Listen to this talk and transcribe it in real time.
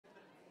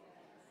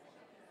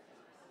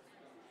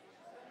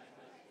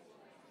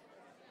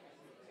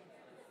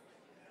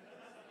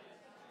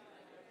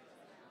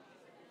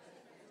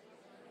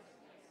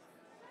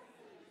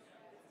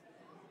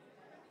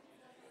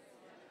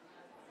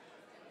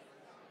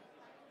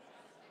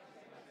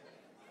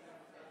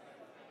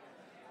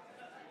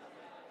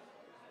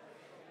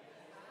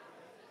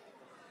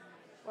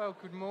Well,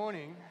 good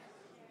morning.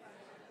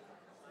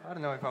 I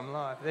don't know if I'm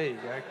live. There you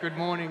go. Good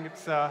morning.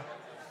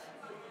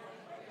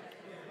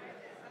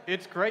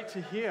 It's great to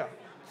hear.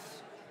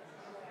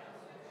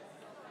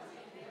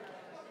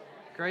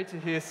 Great to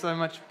hear so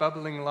much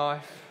bubbling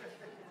life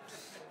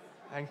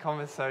and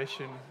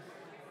conversation.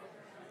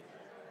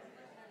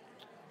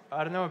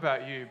 I don't know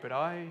about you, but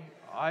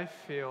I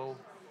feel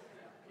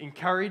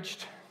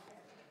encouraged.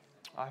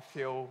 I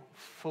feel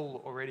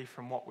full already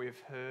from what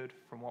we've heard,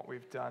 from what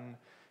we've done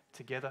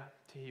together.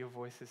 To hear your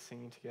voices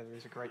singing together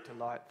is a great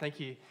delight. Thank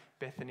you,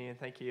 Bethany, and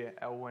thank you,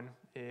 Elwyn,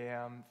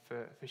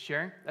 for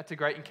sharing. That's a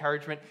great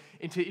encouragement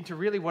into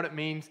really what it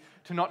means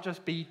to not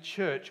just be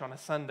church on a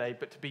Sunday,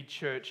 but to be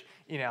church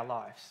in our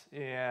lives.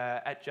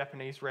 At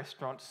Japanese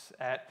restaurants,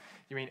 at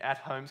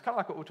homes, kind of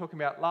like what we were talking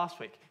about last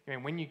week.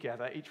 When you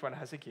gather, each one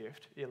has a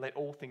gift. Let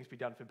all things be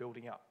done for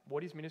building up.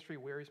 What is ministry?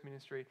 Where is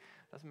ministry?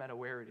 Doesn't matter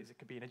where it is. It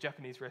could be in a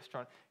Japanese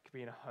restaurant. It could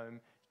be in a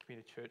home. It could be in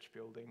a church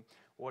building.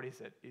 What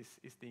is it?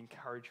 Is the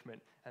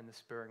encouragement and the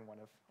spurring one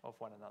of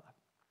one another.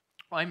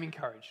 I'm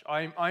encouraged.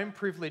 I'm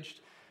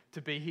privileged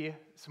to be here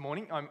this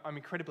morning. I'm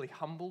incredibly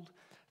humbled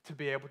to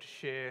be able to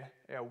share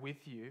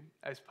with you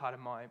as part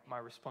of my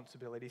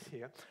responsibilities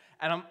here.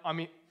 And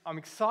I'm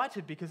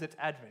excited because it's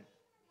Advent.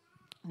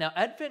 Now,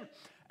 Advent,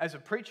 as a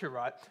preacher,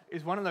 right,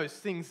 is one of those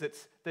things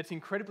that's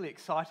incredibly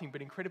exciting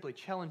but incredibly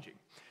challenging,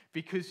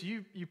 because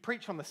you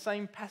preach on the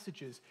same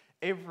passages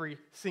every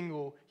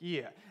single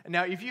year. And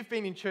now, if you've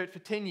been in church for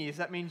 10 years,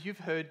 that means you've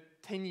heard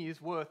 10 years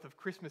worth of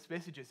Christmas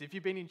messages. If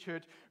you've been in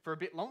church for a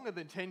bit longer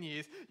than 10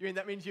 years,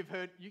 that means you've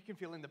heard, you can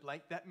fill in the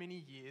blank, that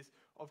many years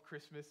of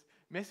Christmas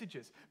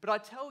messages. But I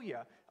tell you,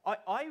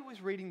 I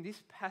was reading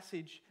this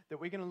passage that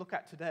we're going to look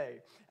at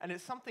today, and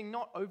it's something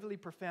not overly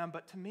profound,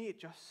 but to me it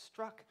just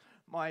struck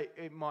my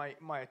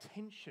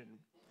attention.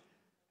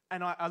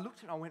 And I looked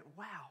at it and I went,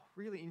 wow,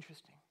 really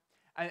interesting.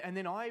 And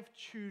then I've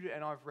chewed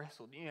and I've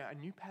wrestled. A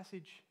new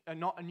passage,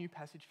 not a new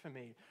passage for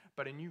me,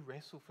 but a new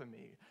wrestle for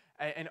me.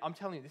 And I'm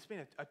telling you, this has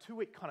been a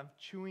 2-week kind of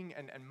chewing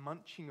and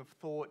munching of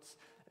thoughts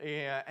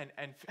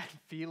and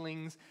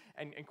feelings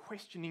and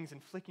questionings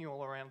and flicking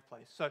all around the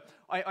place. So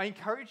I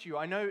encourage you.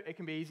 I know it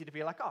can be easy to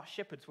be like, oh,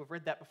 shepherds, we've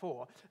read that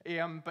before.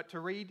 But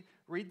to read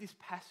this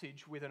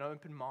passage with an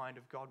open mind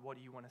of, God, what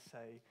do you want to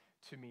say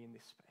to me in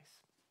this space?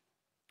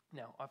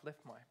 Now, I've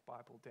left my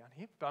Bible down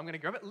here, but I'm going to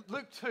grab it.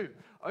 Luke 2.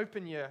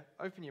 Open your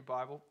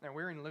Bible. Now,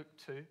 we're in Luke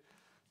 2.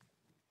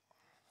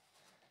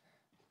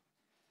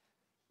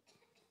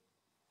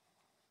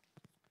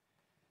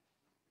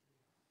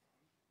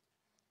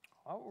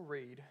 I will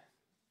read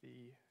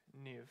the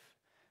NIV.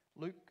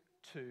 Luke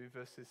 2,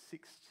 verses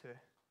 6 to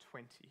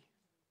 20.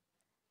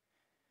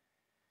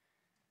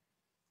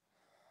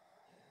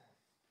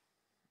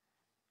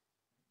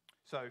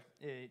 So,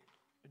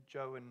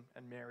 Joe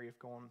and Mary have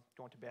gone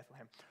to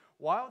Bethlehem.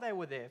 While they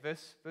were there,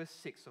 verse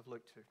 6 of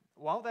Luke 2,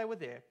 while they were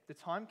there, the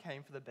time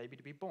came for the baby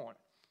to be born,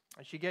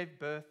 and she gave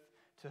birth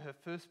to her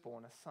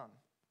firstborn, a son.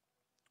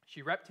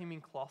 She wrapped him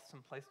in cloths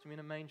and placed him in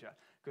a manger,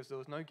 because there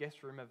was no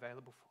guest room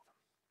available for them.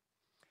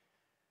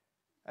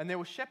 And there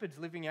were shepherds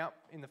living out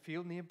in the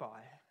field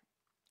nearby,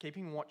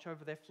 keeping watch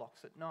over their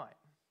flocks at night.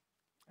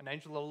 An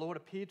angel of the Lord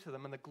appeared to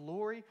them, and the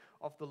glory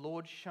of the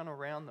Lord shone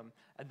around them,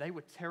 and they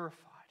were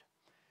terrified.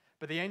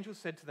 But the angel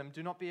said to them,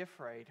 "Do not be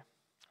afraid,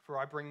 for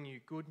I bring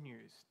you good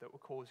news that will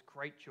cause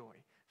great joy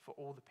for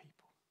all the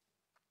people.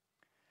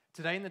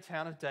 Today in the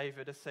town of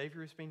David, a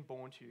Savior has been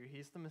born to you. He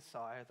is the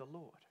Messiah, the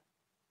Lord.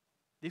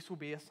 This will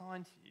be a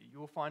sign to you. You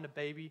will find a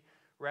baby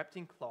wrapped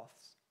in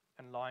cloths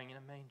and lying in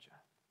a manger."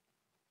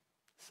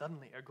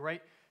 Suddenly, a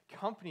great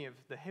company of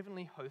the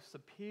heavenly hosts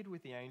appeared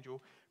with the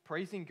angel,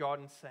 praising God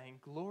and saying,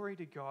 "Glory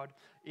to God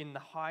in the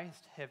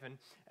highest heaven,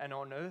 and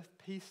on earth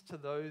peace to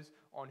those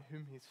on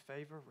whom his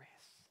favor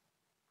rests."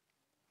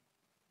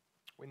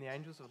 When the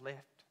angels had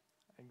left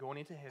and gone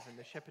into heaven,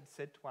 the shepherds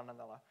said to one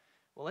another,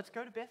 "Well, let's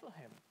go to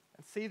Bethlehem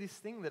and see this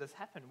thing that has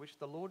happened, which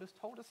the Lord has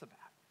told us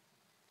about."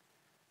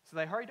 So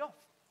they hurried off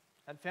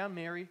and found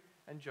Mary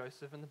and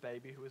Joseph and the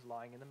baby who was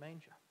lying in the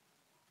manger.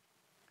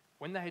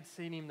 When they had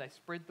seen him, they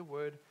spread the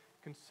word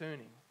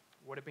concerning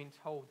what had been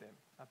told them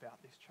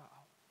about this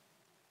child.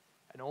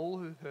 And all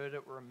who heard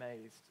it were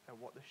amazed at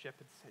what the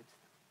shepherds said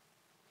to them.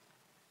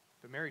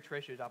 But Mary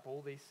treasured up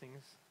all these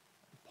things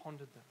and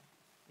pondered them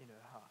in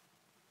her heart.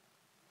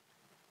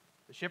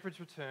 The shepherds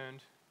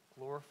returned,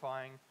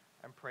 glorifying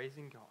and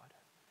praising God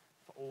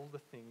for all the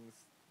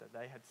things that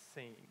they had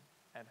seen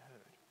and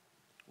heard,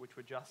 which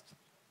were just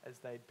as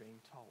they'd been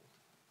told.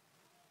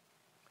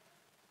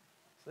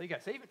 So there you go.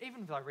 So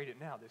even if I read it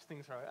now, there's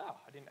things where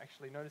I didn't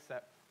actually notice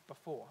that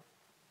before.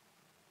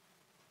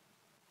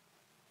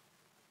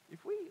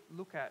 If we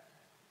look at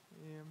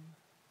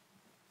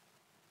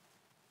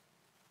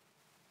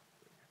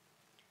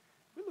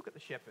the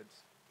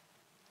shepherds,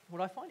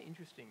 what I find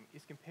interesting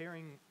is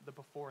comparing the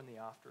before and the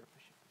after of the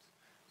shepherds.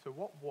 So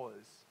what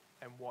was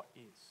and what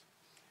is.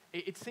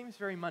 It seems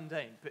very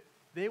mundane, but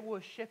there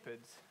were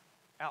shepherds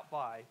out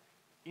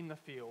in the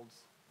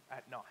fields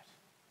at night.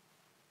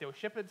 There were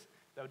shepherds,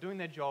 they were doing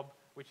their job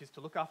which is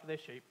to look after their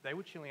sheep, they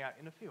were chilling out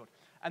in a field.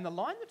 And the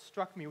line that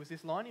struck me was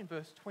this line in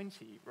verse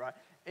 20, right?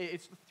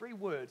 It's the 3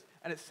 words,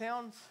 and it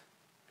sounds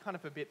kind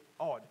of a bit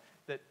odd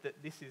that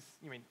this is,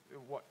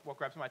 what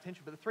grabs my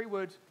attention. But the 3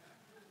 words,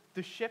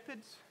 the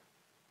shepherds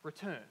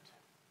returned.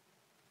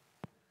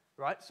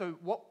 Right? So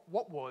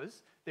what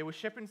was, there were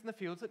shepherds in the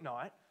fields at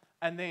night,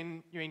 and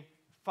then,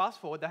 fast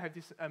forward, they have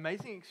this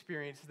amazing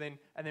experience,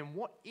 and then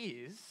what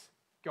is,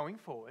 going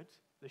forward,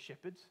 the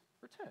shepherds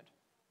returned.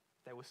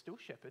 They were still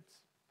shepherds.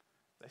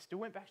 They still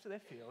went back to their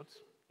fields.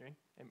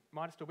 It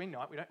might have still been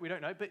night. We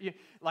don't know. But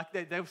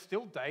there was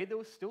still day. There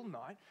was still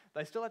night.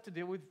 They still had to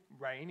deal with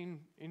rain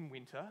in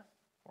winter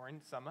or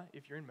in summer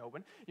if you're in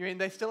Melbourne.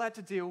 They still had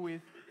to deal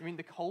with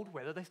the cold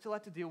weather. They still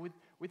had to deal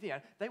with the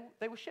animals.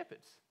 They were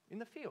shepherds in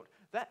the field.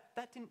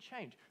 That didn't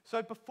change.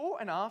 So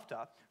before and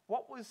after,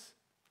 what was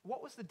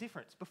the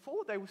difference?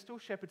 Before they were still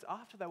shepherds.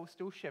 After they were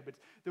still shepherds.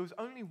 There was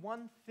only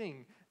one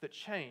thing that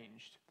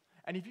changed.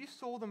 And if you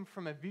saw them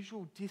from a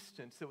visual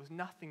distance, there was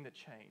nothing that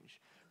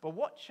changed. But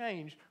what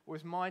changed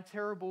was my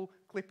terrible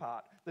clip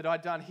art that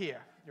I'd done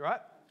here, right?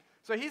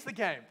 So here's the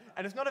game,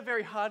 and it's not a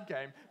very hard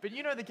game, but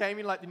you know the game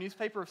in the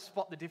newspaper of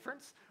Spot the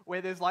Difference,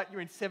 where there's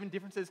 7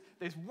 differences,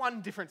 there's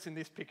one difference in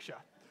this picture.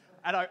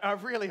 And I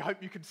really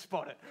hope you can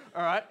spot it,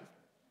 all right?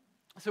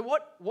 So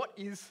what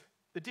is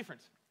the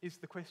difference, is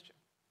the question.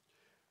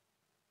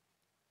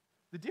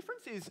 The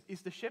difference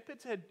is the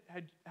shepherds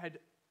had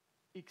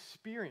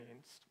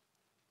experienced,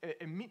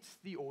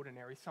 amidst the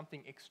ordinary,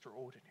 something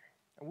extraordinary.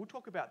 And we'll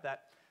talk about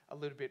that a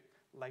little bit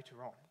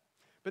later on.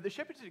 But the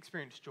shepherds had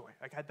experienced joy.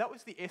 Okay, that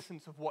was the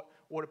essence of what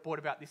it brought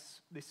about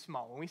this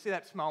smile. When we see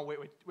that smile,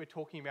 we're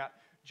talking about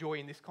joy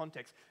in this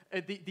context.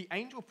 The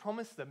angel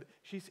promised them,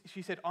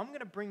 she said, I'm going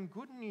to bring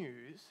good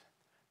news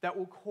that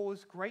will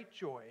cause great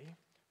joy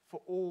for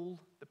all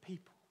the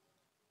people.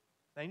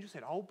 The angel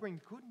said, I'll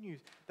bring good news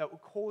that will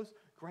cause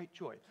great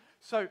joy.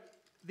 So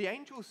the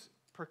angels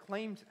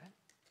proclaimed it.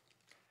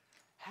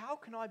 How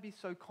can I be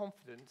so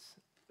confident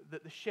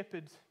that the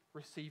shepherds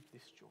received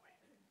this joy?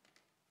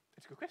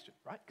 It's a good question,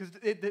 right? Because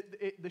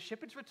the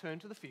shepherds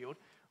returned to the field.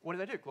 What do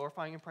they do?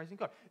 Glorifying and praising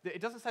God.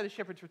 It doesn't say the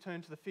shepherds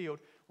returned to the field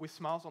with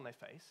smiles on their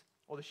face,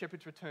 or the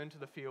shepherds returned to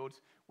the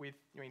fields with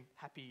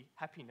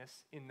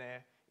happiness in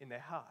their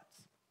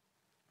hearts.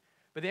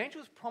 But the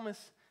angels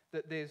promise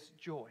that there's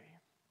joy.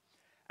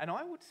 And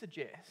I would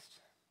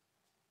suggest,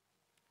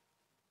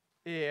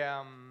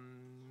 I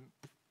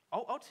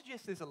would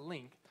suggest there's a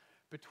link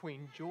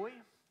between joy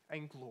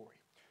and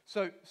glory.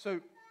 So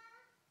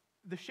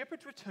the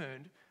shepherds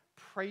returned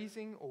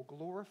praising or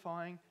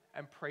glorifying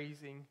and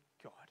praising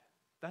God.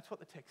 That's what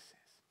the text says.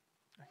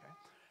 Okay?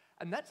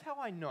 And that's how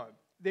I know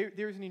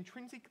there is an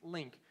intrinsic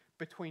link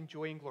between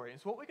joy and glory.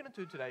 And so what we're going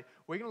to do today,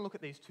 we're going to look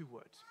at these 2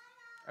 words.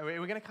 And we're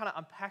going to kind of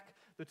unpack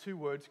the 2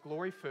 words,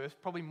 glory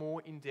first, probably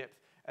more in depth,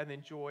 and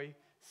then joy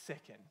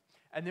second.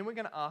 And then we're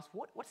going to ask,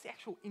 what's the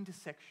actual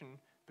intersection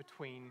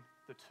between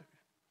the 2?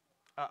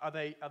 Are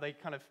they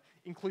kind of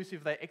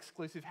inclusive? Are they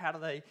exclusive? How do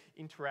they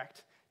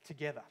interact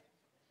together?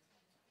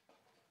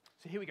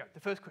 So here we go. The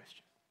first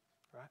question,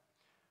 right?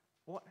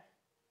 What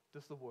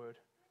does the word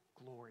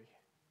glory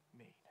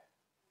mean?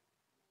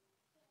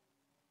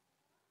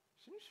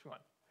 It's an interesting one.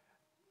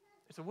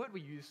 It's a word we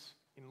use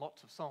in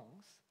lots of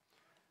songs.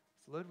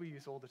 It's a word we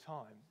use all the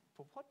time.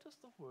 But what does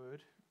the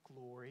word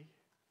glory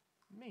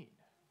mean?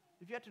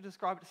 If you had to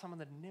describe it to someone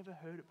that had never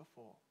heard it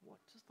before, what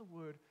does the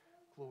word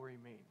glory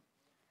mean?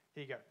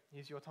 Here you go.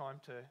 Here's your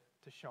time to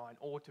shine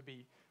or to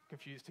be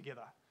confused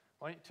together.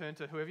 Why don't you turn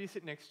to whoever you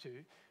sit next to?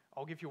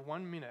 I'll give you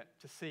 1 minute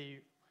to see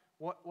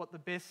what the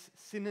best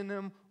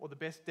synonym or the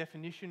best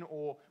definition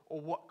or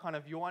what kind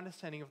of your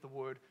understanding of the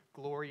word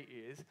glory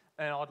is.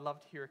 And I'd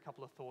love to hear a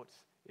couple of thoughts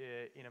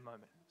in a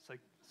moment. So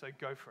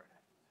go for it.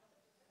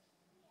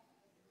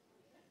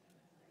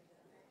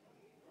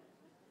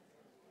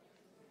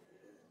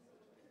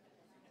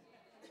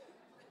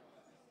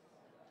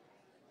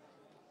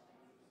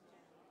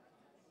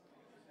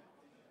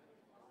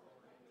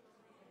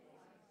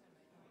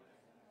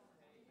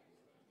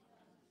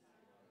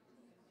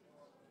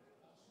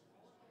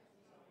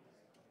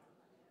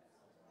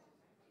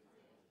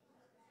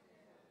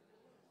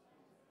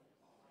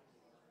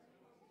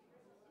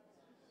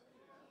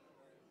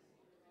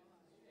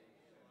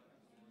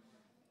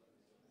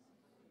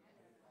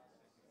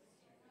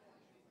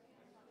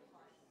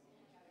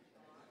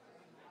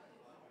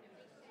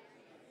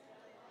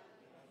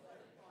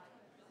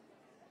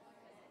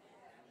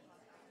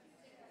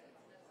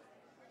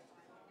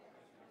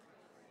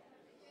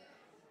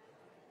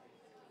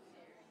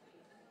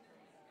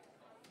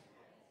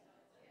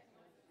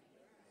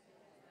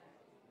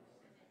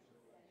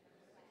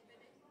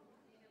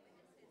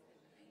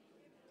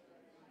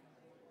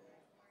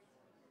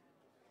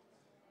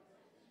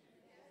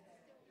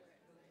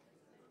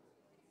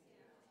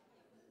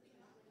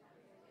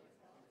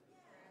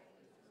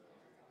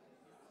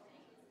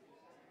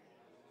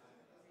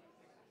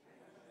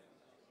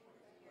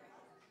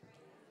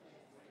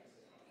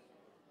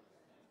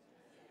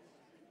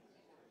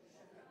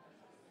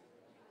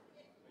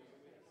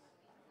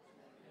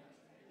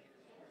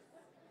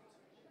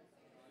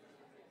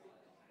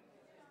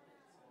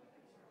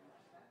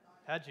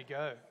 How'd you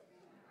go?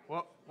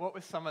 What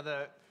were some of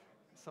the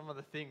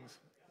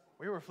things?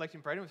 We were reflecting,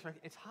 Braden was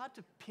reflecting. It's hard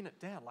to pin it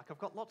down. Like, I've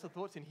got lots of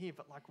thoughts in here,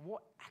 but like,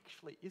 what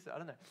actually is it? I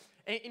don't know.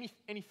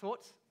 Any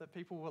thoughts that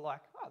people were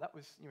like, oh, that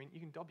was, you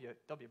can dob your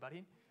buddy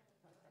in?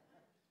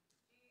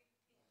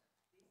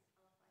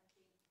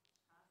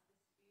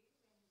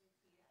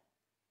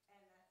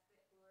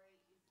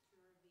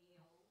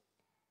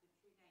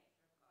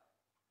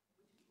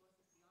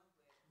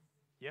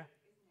 Yeah.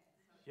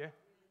 Yeah.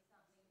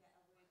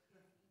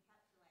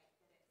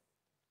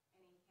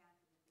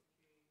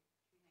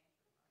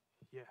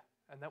 Yeah,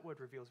 and that word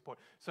reveals the point.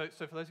 So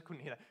for those who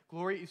couldn't hear that,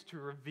 glory is to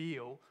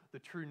reveal the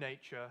true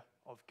nature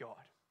of God.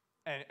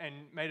 And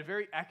made a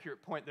very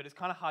accurate point that it's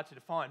kind of hard to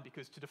define,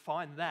 because to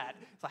define that,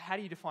 it's like, how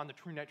do you define the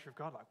true nature of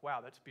God? Like,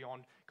 wow, that's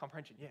beyond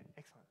comprehension. Yeah,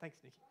 excellent. Thanks,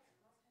 Nikki.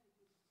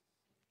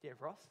 Yeah,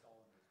 Ross?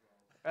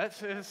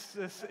 It's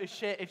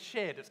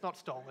shared. It's not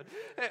stolen.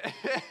 Just the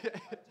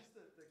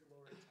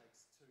glory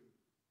takes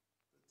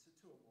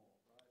two or more,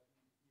 right?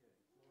 Yeah,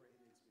 glory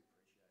needs to be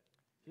appreciated.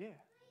 Yeah.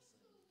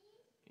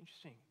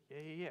 Interesting.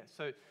 Yeah.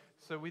 So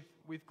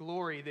with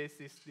glory, there's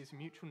this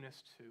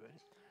mutualness to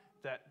it,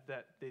 that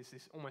there's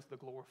this almost the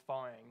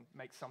glorifying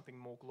makes something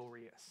more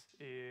glorious.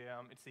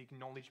 It's the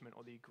acknowledgement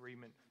or the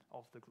agreement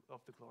of the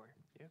glory.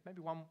 Yeah,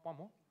 maybe one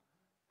more.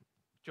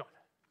 John.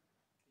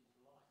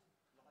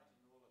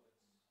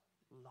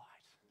 Light.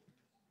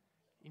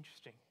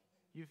 Interesting.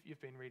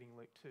 You've been reading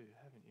Luke too,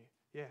 haven't you?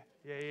 Yeah.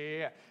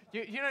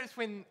 You notice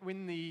when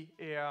the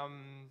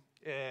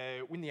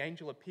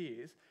angel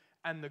appears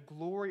and the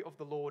glory of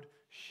the Lord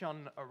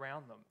shone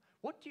around them.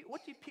 What do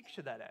you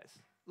picture that as?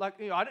 Like,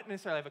 I don't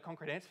necessarily have a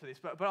concrete answer for this,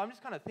 but I'm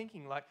just kind of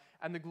thinking like,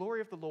 and the glory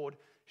of the Lord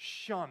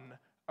shone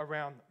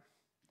around them.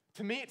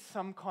 To me, it's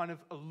some kind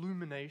of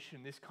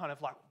illumination, this kind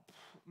of like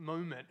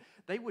moment.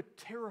 They were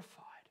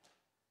terrified.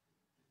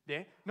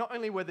 Yeah? Not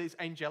only were these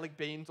angelic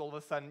beings all of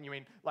a sudden,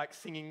 like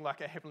singing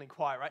like a heavenly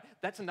choir, right?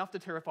 That's enough to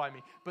terrify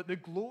me. But the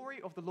glory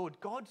of the Lord,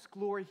 God's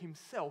glory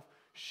himself,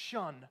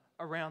 shone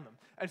around them.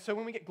 And so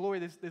when we get glory,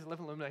 there's a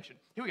level of illumination.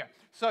 Here we go.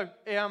 So,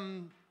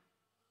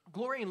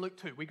 glory in Luke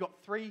 2, we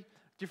got 3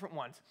 different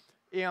ones.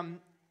 An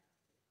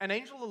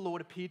angel of the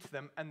Lord appeared to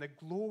them, and the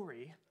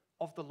glory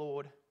of the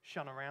Lord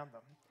shone around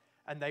them,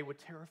 and they were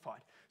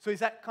terrified. So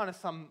is that kind of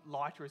some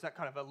light, or is that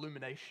kind of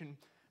illumination?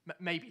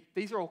 Maybe.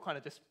 These are all kind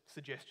of just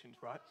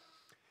suggestions, right?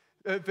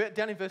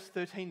 Down in verse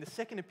 13, the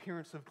second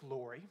appearance of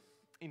glory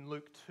in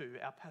Luke 2,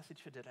 our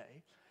passage for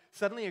today.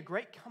 Suddenly a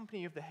great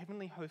company of the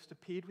heavenly host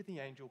appeared with the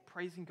angel,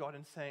 praising God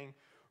and saying,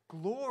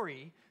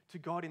 "Glory to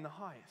God in the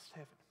highest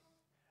heaven,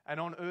 and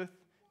on earth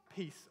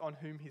peace on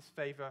whom his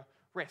favor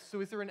rests." So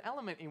is there an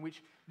element in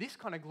which this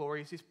kind of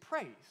glory is this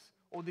praise,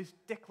 or this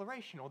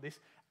declaration, or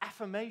this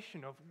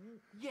affirmation of,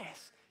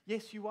 yes,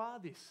 you are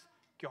this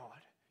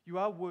God. You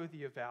are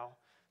worthy of our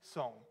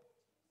song.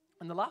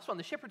 And the last one,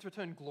 the shepherds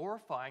returned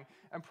glorifying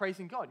and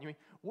praising God.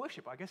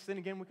 Worship. I guess then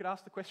again we could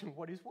ask the question,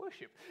 what is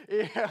worship?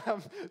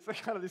 So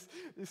kind of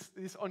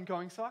this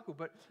ongoing cycle.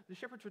 But the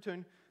shepherds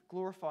returned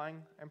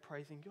glorifying and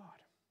praising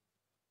God.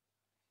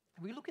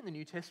 If we look in the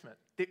New Testament,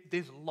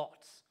 there's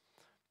lots.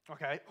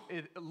 Okay,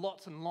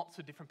 lots and lots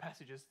of different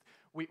passages.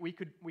 We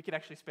could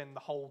actually spend the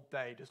whole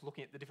day just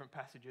looking at the different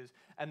passages.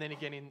 And then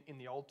again in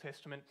the Old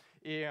Testament,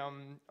 I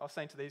was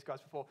saying to these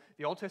guys before,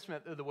 the Old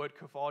Testament, the word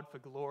kavod for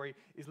glory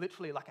is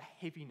literally like a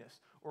heaviness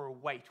or a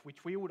weight,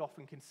 which we would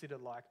often consider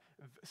like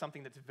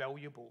something that's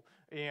valuable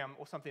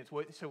or something that's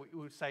worth. So we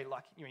would say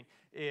like,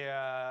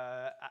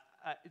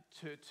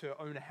 to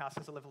own a house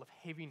has a level of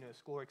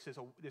heaviness, glory, because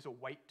there's a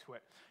weight to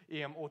it.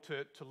 Or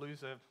to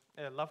lose a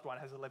loved one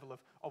has a level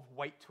of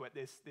weight to it.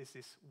 There's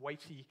this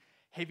weighty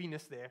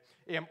heaviness there.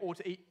 Or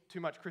to eat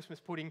too much Christmas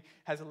pudding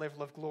has a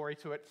level of glory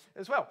to it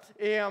as well.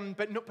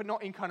 But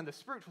not in kind of the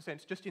spiritual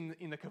sense, just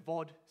in the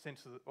kavod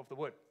sense of the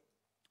word.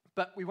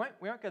 But we won't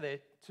go there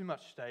too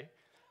much today.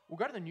 We'll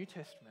go to the New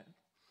Testament.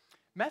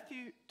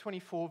 Matthew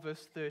 24,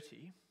 verse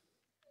 30.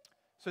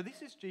 So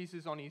this is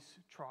Jesus on his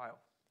trial,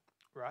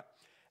 right?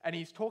 And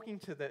he's talking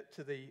to the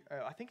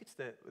I think it's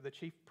the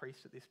chief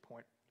priest at this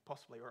point,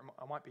 possibly, or it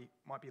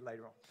might be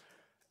later on.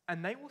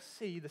 And they will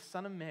see the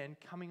Son of Man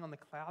coming on the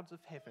clouds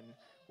of heaven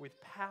with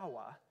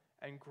power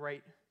and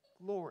great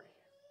glory.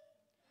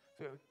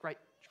 So a great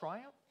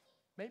triumph,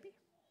 maybe?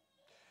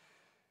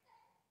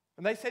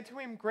 And they said to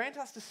him, "Grant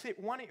us to sit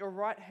one at your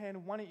right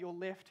hand, one at your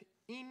left,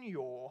 in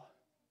your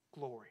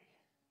glory."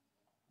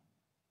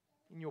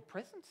 In your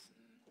presence?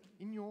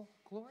 In your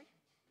glory?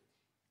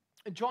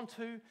 In John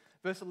 2,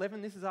 verse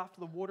 11, this is after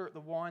the water at the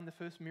wine, the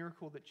first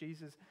miracle that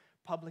Jesus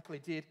publicly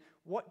did.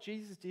 What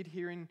Jesus did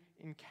here in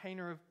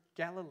Cana of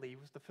Galilee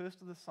was the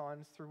first of the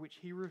signs through which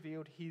he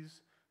revealed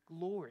his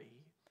glory,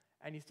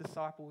 and his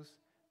disciples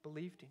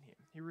believed in him.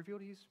 He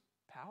revealed his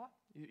power,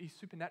 his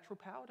supernatural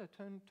power to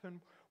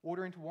turn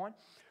water into wine.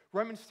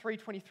 Romans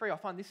 3:23, I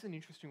find this is an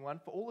interesting one.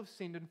 For all have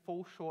sinned and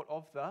fall short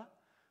of the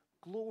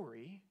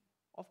glory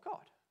of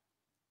God.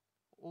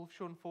 All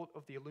short and short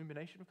of the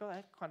illumination of God.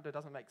 That kind of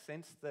doesn't make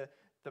sense. The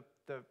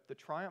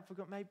triumph of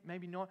God,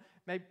 maybe not.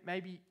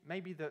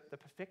 Maybe the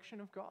perfection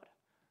of God.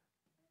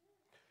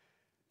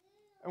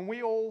 And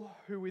we all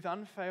who with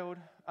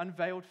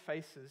unveiled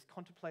faces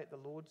contemplate the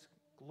Lord's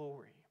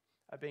glory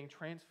are being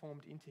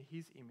transformed into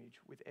his image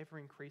with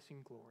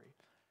ever-increasing glory,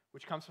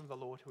 which comes from the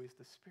Lord who is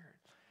the Spirit.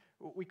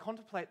 We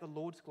contemplate the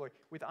Lord's glory.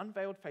 With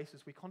unveiled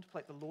faces, we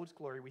contemplate the Lord's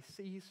glory. We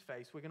see his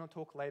face. We're going to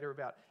talk later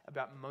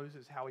about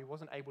Moses, how he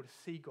wasn't able to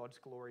see God's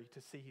glory,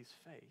 to see his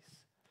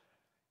face.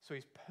 So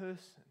his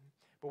person.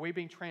 But we're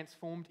being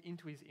transformed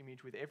into his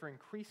image with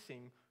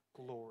ever-increasing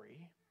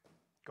glory,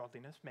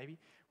 godliness maybe,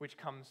 which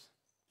comes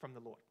from the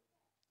Lord.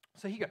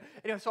 So here you go.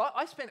 Anyway, so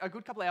I spent a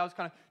good couple of hours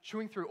kind of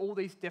chewing through all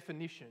these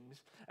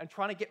definitions and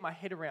trying to get my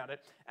head around it.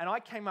 And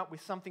I came up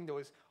with something that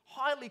was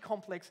highly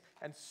complex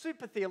and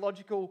super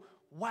theological.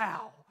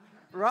 Wow,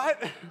 right?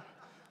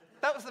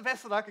 That was the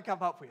best that I could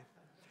come up with.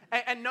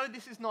 And no,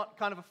 this is not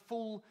kind of a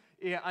full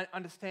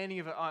understanding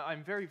of it.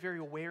 I'm very, very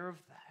aware of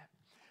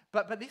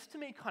that. But this to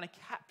me kind of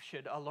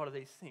captured a lot of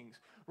these things,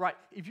 right?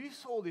 If you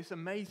saw this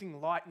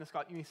amazing light in the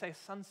sky, you say a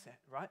sunset,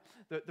 right?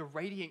 The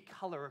radiant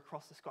color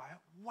across the sky,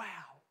 wow,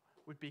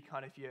 would be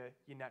kind of your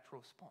natural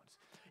response.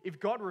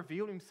 If God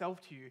revealed himself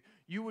to you,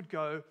 you would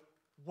go,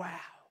 wow.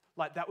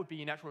 Like that would be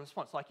your natural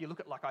response. Like you look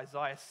at like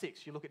Isaiah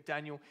 6, you look at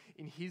Daniel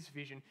in his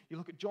vision, you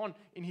look at John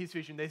in his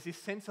vision, there's this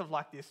sense of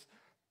like this,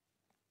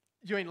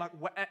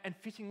 and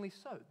fittingly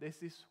so, there's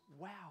this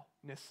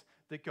wowness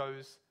that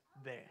goes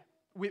there.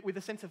 With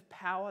a sense of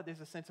power, there's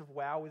a sense of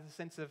wow, with a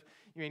sense of,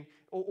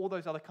 all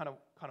those other kind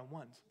of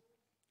ones.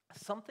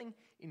 Something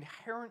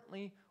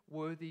inherently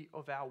worthy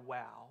of our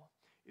wow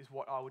is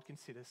what I would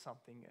consider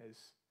something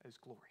as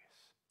glorious,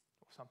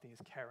 or something as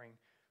carrying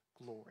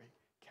glory,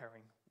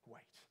 carrying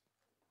weight.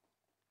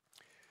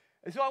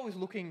 As I was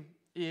looking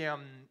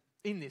in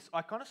this,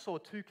 I kind of saw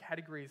two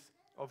categories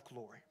of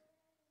glory.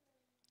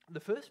 The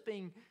first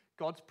being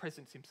God's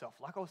presence himself.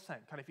 Like I was saying,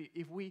 kind of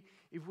if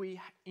we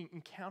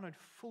encountered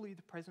fully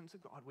the presence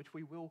of God, which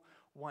we will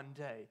one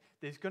day,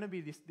 there's going to be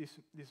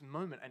this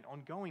moment, an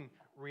ongoing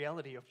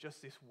reality of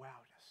just this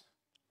wowness,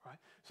 right?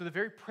 So the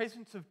very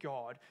presence of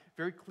God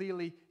very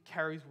clearly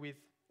carries with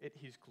it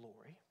his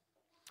glory.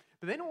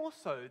 But then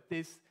also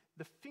there's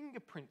the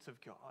fingerprints of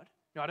God.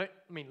 Now, I don't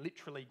mean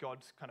literally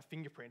God's kind of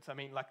fingerprints. I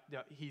mean like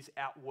his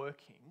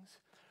outworkings.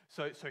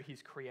 So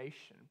his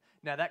creation.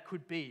 Now, that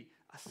could be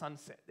a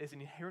sunset. There's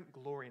an inherent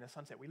glory in a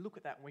sunset. We look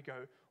at that and we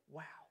go,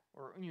 wow.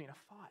 Or in a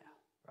fire,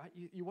 right?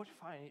 You watch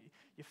fire and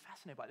you're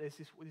fascinated by it. There's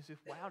this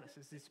wowness.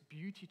 There's this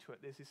beauty to it.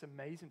 There's this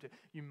amazing to it.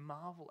 You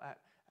marvel at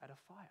a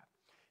fire.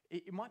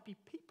 It might be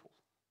people.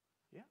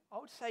 Yeah, I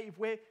would say if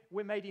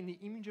we're made in the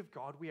image of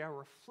God, we are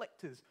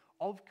reflectors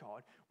of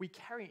God. We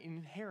carry an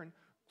inherent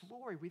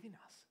glory within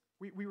us.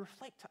 We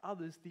reflect to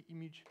others the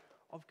image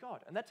of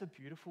God. And that's a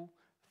beautiful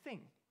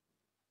thing.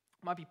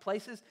 It might be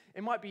places,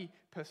 it might be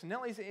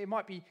personalities, it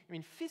might be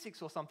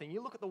physics or something.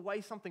 You look at the way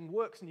something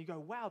works and you go,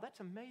 wow, that's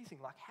amazing.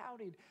 Like how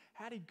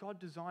did God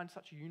design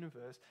such a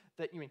universe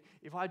that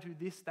if I do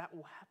this, that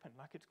will happen?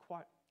 Like it's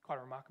quite a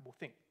remarkable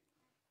thing.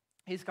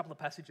 Here's a couple of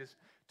passages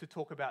to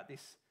talk about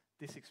this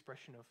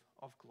expression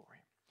of glory.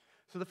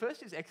 So the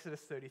first is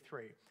Exodus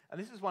 33. And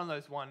this is one of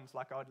those ones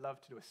like I'd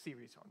love to do a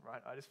series on,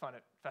 right? I just find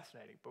it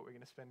fascinating, but we're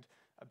going to spend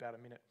about a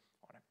minute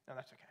on it. And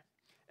that's okay.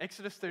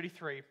 Exodus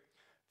 33,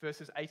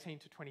 verses 18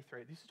 to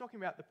 23. This is talking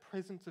about the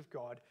presence of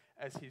God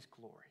as his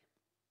glory.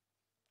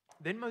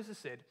 Then Moses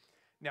said,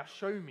 now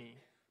show me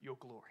your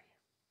glory.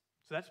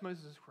 So that's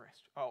Moses'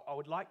 request. Oh, I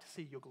would like to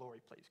see your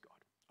glory, please, God.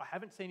 I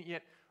haven't seen it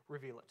yet.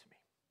 Reveal it to me.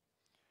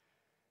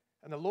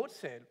 And the Lord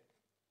said,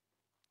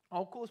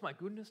 I'll cause my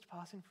goodness to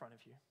pass in front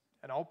of you,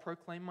 and I'll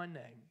proclaim my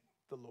name,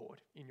 the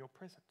Lord, in your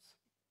presence.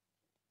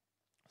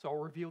 So I'll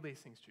reveal these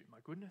things to you, my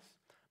goodness,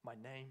 my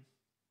name.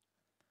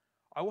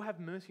 I will have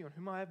mercy on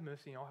whom I have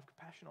mercy, and I'll have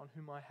compassion on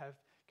whom I have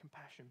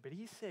compassion. But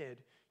he said,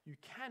 you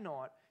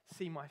cannot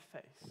see my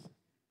face,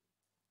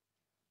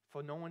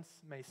 for no one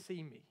may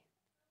see me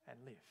and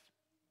live.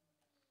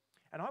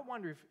 And I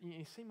wonder if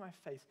you see my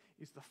face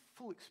is the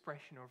full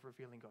expression of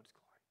revealing God's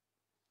glory.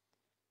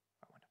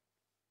 I wonder.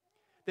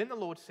 Then the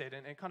Lord said,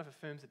 and it kind of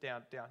affirms it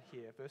down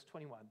here, verse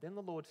 21. Then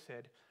the Lord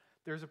said,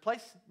 there is a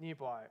place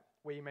nearby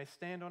where you may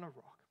stand on a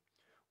rock.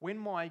 When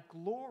my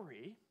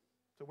glory,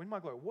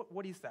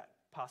 what is that?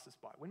 Passes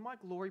by. When my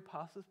glory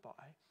passes by,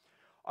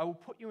 I will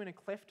put you in a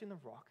cleft in the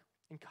rock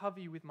and cover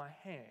you with my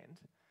hand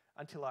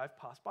until I have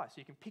passed by. So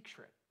you can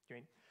picture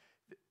it.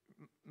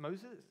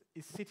 Moses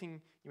is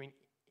sitting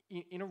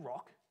in a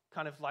rock,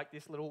 kind of like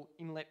this little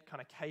inlet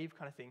kind of cave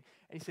kind of thing.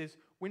 And he says,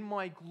 when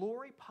my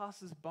glory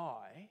passes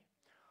by,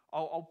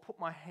 I'll put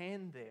my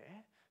hand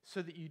there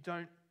so that you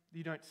don't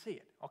see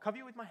it. I'll cover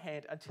you with my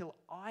hand until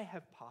I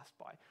have passed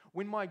by.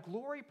 When my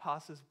glory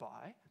passes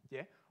by,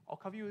 I'll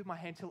cover you with my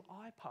hand till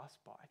I pass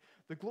by.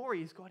 The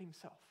glory is God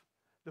himself,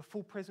 the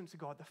full presence of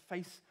God, the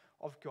face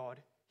of God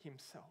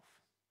himself.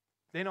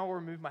 Then I'll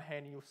remove my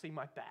hand and you'll see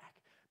my back,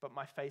 but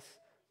my face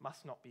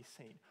must not be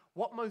seen.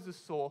 What Moses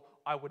saw,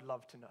 I would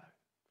love to know.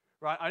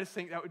 Right? I just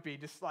think that would be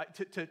just like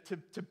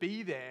to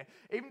be there,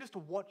 even just to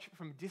watch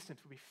from a distance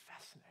would be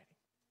fascinating.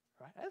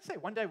 right? And say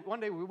one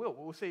day we will.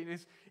 We'll see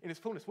it in its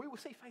fullness. We will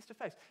see face to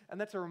face,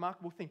 and that's a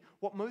remarkable thing.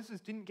 What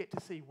Moses didn't get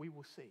to see, we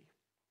will see.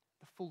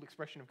 The full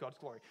expression of God's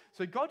glory.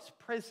 So God's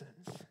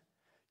presence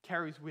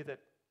carries with it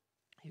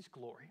his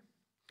glory.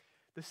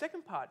 The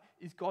second part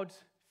is God's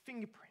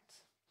fingerprints.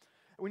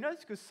 And we know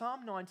this because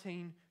Psalm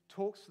 19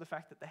 talks to the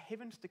fact that the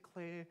heavens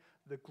declare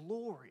the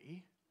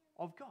glory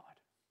of God.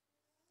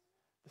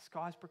 The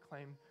skies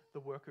proclaim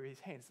the work of his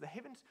hands. The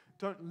heavens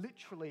don't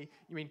literally,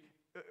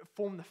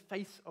 form the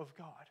face of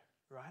God,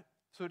 right?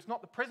 So it's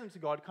not the presence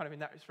of God kind of in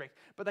that respect,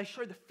 but they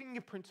show the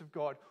fingerprints of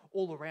God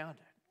all around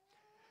it.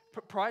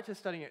 Prior to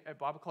studying at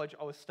Bible college,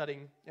 I was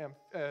studying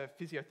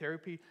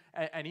physiotherapy,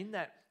 and in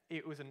that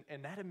it was an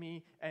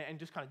anatomy and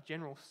just kind of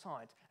general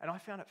science, and I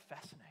found it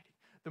fascinating.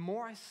 The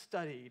more I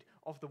studied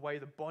of the way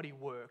the body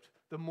worked,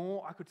 the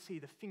more I could see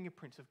the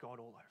fingerprints of God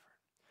all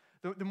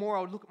over it. The more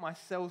I would look at my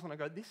cells and I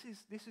go, this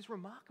is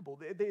remarkable.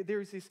 There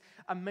is this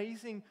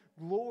amazing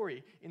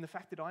glory in the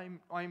fact that I am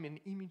an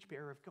image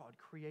bearer of God,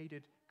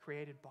 created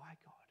by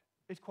God.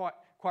 It's quite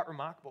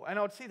remarkable, and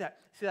I would see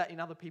that in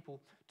other people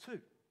too.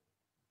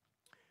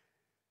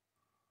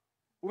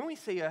 When we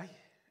see an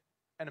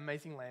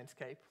amazing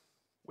landscape,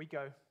 we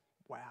go,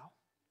 wow.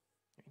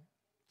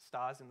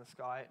 Stars in the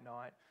sky at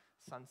night,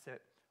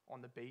 sunset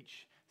on the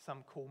beach,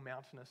 some cool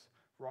mountainous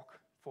rock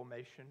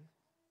formation.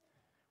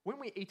 When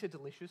we eat a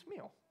delicious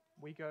meal,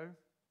 we go,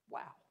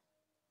 wow.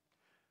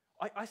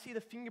 I see the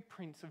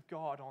fingerprints of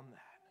God on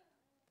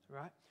that,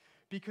 right?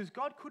 Because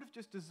God could have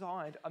just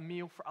designed a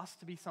meal for us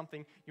to be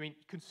something,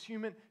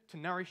 consume it to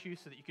nourish you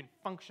so that you can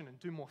function and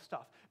do more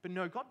stuff. But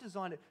no, God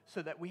designed it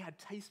so that we had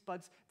taste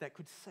buds that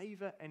could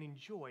savor and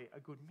enjoy a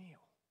good meal.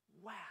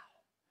 Wow.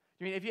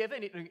 Have you ever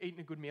eaten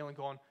a good meal and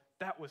gone,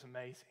 that was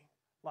amazing?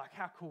 Like,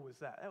 how cool was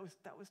that?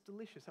 That was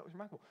delicious. That was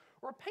remarkable.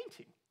 Or a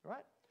painting,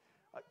 right?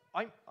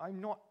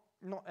 I'm not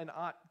an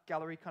art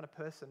gallery kind of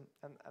person,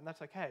 and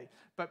that's okay.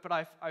 But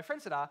I have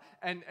friends that are,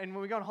 and when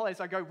we go on holidays,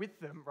 I go with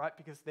them, right?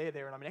 Because they're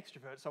there and I'm an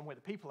extrovert, so I'm where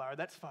the people are,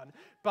 that's fun.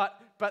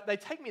 But they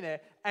take me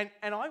there, and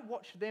I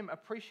watch them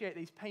appreciate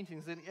these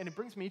paintings, and it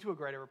brings me to a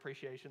greater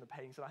appreciation of the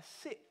paintings. And I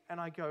sit and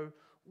I go,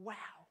 wow.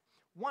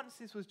 Once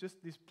this was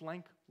just this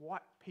blank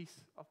white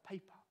piece of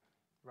paper,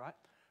 right?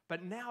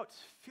 But now it's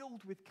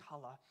filled with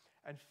color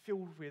and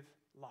filled with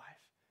life.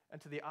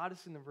 And to the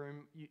artists in the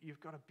room,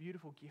 you've got a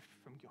beautiful gift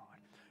from God.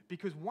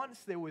 Because once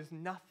there was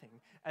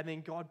nothing, and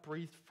then God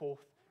breathed forth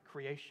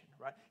creation,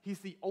 right? He's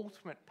the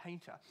ultimate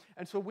painter.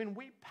 And so when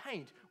we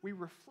paint, we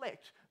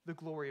reflect the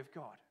glory of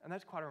God. And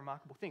that's quite a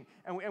remarkable thing.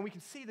 And we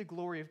can see the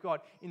glory of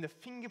God in the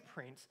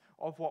fingerprints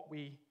of what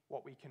we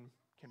can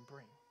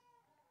bring.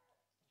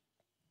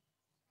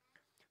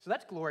 So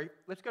that's glory.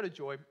 Let's go to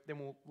joy, then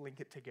we'll link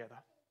it together.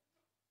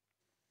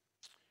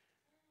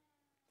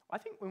 I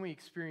think when we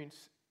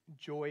experience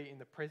joy in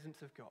the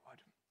presence of God,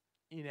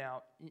 in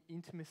our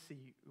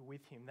intimacy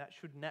with him, that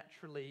should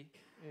naturally...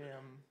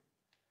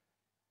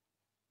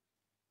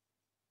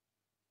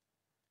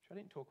 I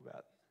didn't talk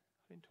about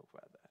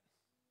that.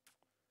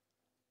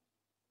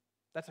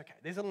 That's okay.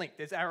 There's a link.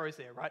 There's arrows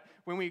there, right?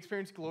 When we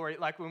experience glory,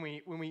 like when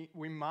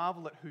we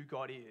marvel at who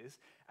God is,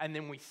 and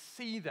then we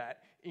see that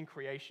in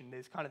creation,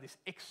 there's kind of this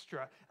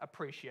extra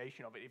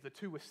appreciation of it. If the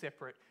two were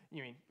separate,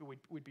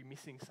 we'd be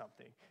missing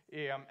something.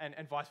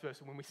 And vice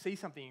versa. When we see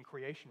something in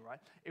creation, right,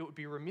 it would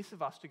be remiss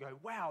of us to go,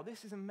 wow,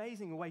 this is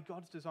amazing, the way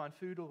God's designed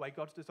food, or the way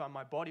God's designed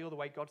my body, or the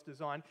way God's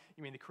designed,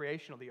 the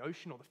creation, or the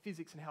ocean, or the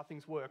physics and how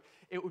things work.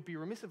 It would be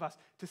remiss of us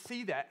to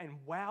see that and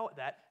wow at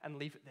that and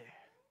leave it there.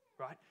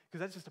 Right? Because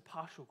that's just a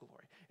partial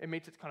glory. It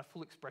meets its kind of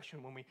full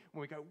expression when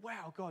we go,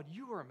 wow, God,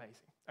 you are amazing.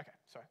 Okay,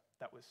 sorry,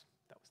 that was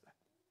that.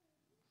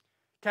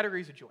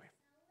 Categories of joy.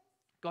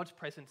 God's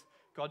presence,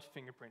 God's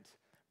fingerprints,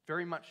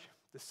 very much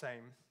the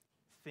same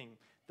thing,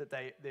 that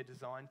they're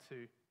designed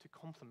to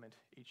complement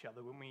each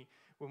other.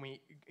 When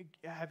we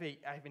have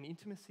an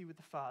intimacy with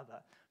the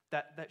Father,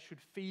 that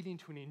should feed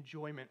into an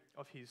enjoyment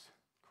of his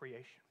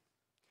creation.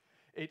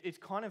 It's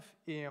kind of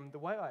the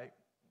way I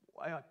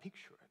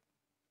picture it.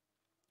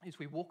 As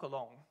we walk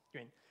along,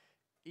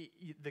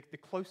 the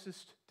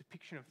closest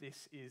depiction of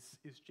this is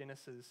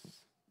Genesis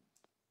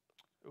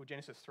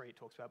 3. It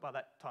talks about by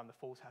that time the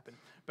falls happened.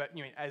 But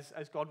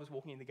as God was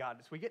walking in the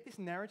garden, so we get this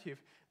narrative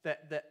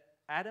that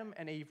Adam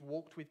and Eve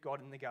walked with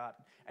God in the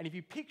garden. And if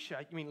you picture,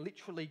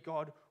 literally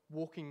God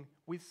walking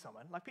with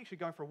someone, like picture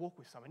going for a walk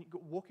with someone,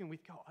 walking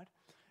with God,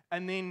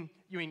 and then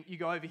you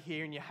go over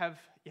here and you have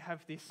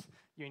this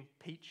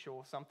peach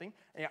or something,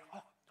 and you're,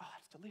 oh,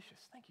 it's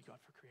delicious. Thank you, God,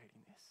 for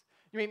creating this.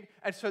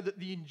 And so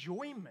the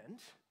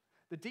enjoyment,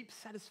 the deep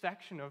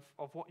satisfaction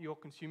of what you're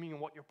consuming and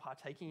what you're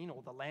partaking in,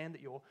 or the land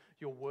that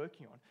you're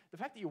working on, the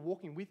fact that you're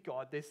walking with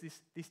God, there's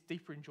this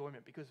deeper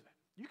enjoyment because of it.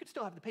 You could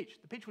still have the peach.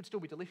 The peach would still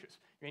be delicious.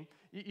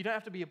 You don't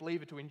have to be a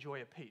believer to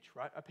enjoy a peach,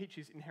 right? A peach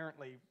is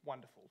inherently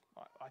wonderful.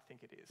 I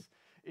think it is.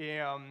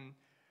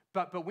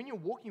 But when you're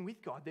walking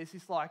with God, there's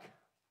this like,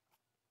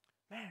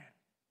 man,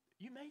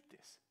 you made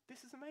this.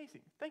 This is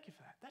amazing. Thank you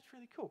for that. That's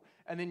really cool.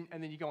 And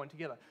then you go on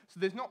together. So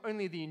there's not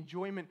only the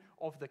enjoyment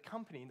of the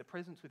company and the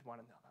presence with one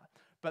another,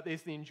 but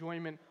there's the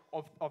enjoyment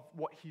of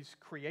what he's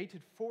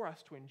created for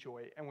us to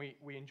enjoy, and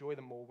we enjoy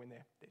them more when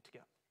they're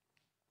together.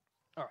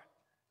 All right.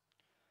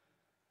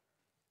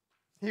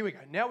 Here we go.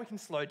 Now we can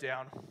slow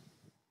down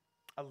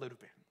a little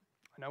bit.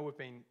 I know we've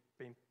been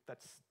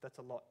that's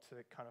a lot to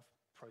kind of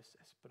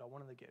process, but I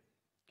wanted to get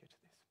to this.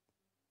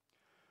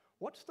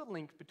 What's the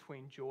link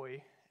between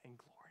joy and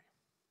glory?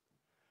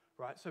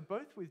 Right, so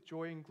both with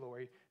joy and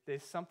glory,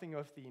 there's something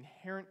of the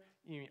inherent,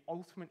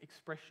 ultimate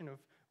expression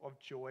of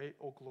joy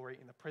or glory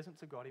in the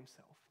presence of God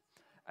himself.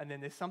 And then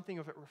there's something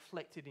of it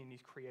reflected in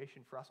his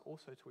creation for us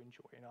also to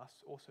enjoy and us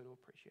also to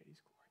appreciate his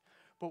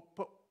glory.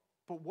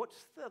 But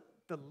what's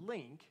the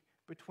link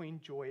between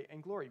joy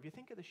and glory? If you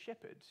think of the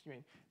shepherds,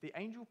 the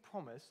angel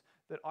promised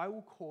that I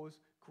will cause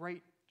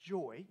great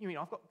joy.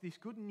 I've got this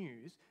good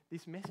news,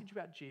 this message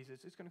about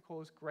Jesus is going to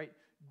cause great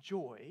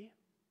joy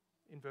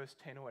in verse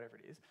 10 or whatever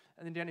it is.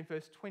 And then down in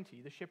verse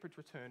 20, the shepherds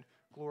returned,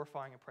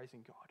 glorifying and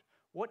praising God.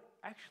 What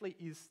actually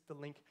is the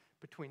link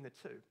between the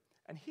two?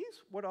 And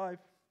here's what I've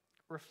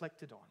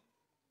reflected on.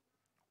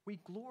 We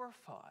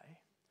glorify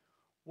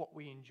what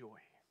we enjoy.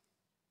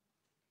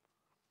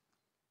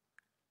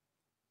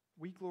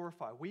 We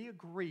glorify. We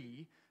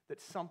agree that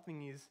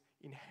something is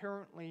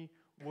inherently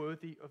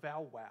worthy of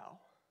our wow.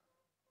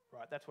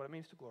 Right, that's what it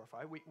means to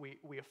glorify.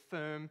 We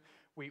affirm,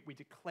 we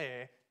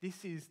declare,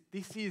 this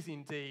is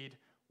indeed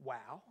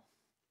wow.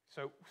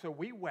 So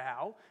we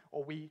wow,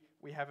 or we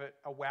have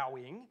a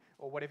wowing,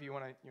 or whatever you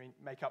want to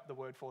make up the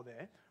word for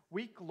there.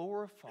 We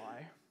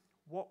glorify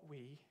what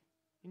we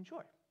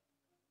enjoy.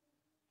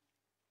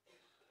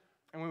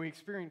 And when we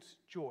experience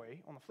joy,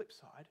 on the flip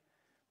side,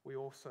 we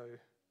also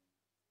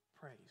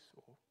praise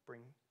or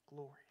bring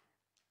glory.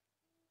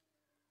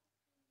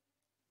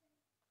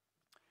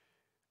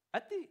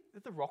 At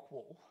the rock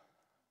wall,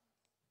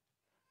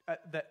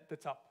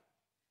 that's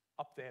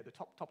up there, the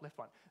top left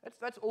one.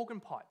 That's organ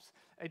pipes.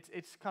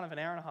 It's kind of an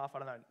hour and a half, I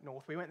don't know,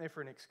 north. We went there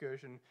for an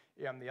excursion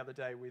the other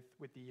day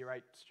with the Year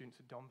 8 students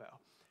at Donvale.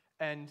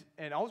 And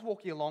I was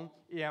walking along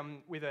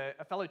with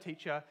a fellow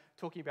teacher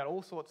talking about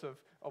all sorts of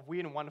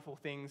weird and wonderful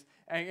things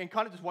and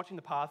kind of just watching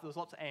the path. There was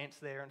lots of ants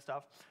there and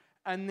stuff.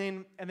 And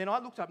then I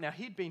looked up. Now,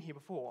 he'd been here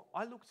before.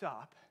 I looked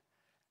up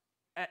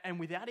and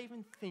without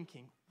even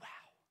thinking, wow.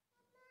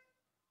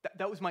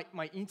 That was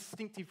my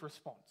instinctive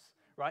response,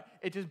 right?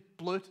 It just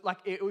blurted,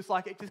 it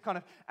just kind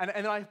of, and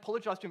then I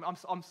apologized to him.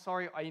 I'm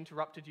sorry I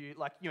interrupted you.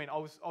 I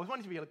was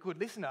wanting to be a good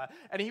listener,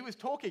 and he was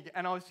talking,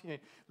 and I was,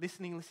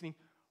 listening.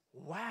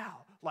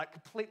 Wow,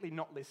 completely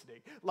not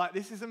listening.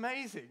 This is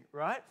amazing,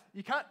 right?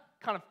 You can't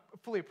kind of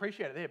fully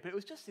appreciate it there, but it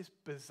was just this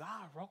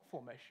bizarre rock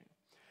formation.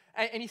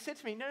 And he said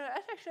to me, no,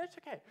 that's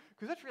okay,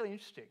 because that's really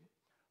interesting.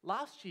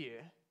 Last year,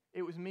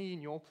 it was me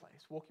in your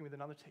place, walking with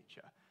another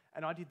teacher,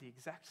 and I did the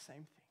exact same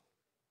thing.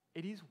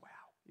 It is wow,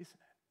 isn't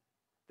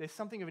it? There's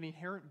something of an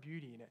inherent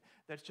beauty in it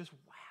that's just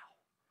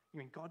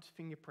wow. God's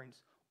fingerprints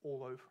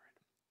all over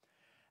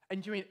it.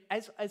 And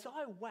as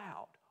I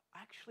wowed,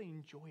 I actually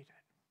enjoyed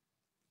it.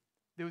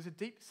 There was a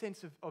deep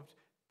sense of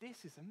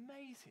this is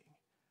amazing.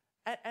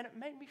 And it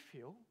made me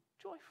feel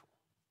joyful.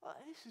 Oh,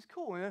 this is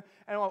cool. And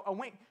I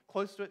went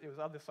close to it. There was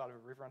the other side of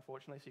a river,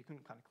 unfortunately, so you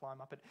couldn't kind of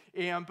climb up it.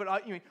 But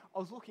I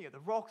was looking at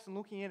the rocks and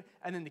looking at it,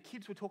 and then the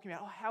kids were talking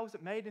about, how is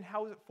it made and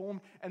how is it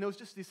formed? And there was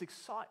just this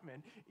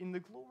excitement in the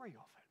glory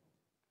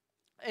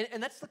of it.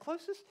 And that's the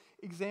closest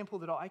example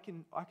that I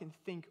can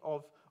think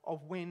of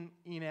when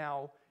in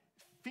our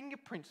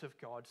fingerprints of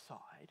God's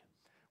side,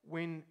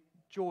 when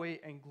joy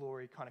and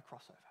glory kind of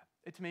cross over.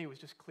 It, to me, was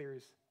just clear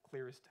as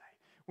day.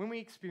 When we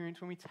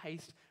experience, when we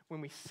taste, when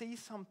we see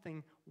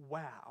something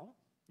wow,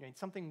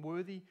 something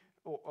worthy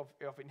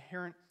of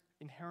inherent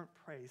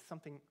praise,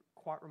 something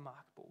quite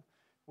remarkable,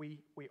 we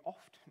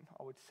often,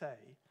 I would say,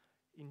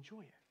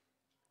 enjoy it.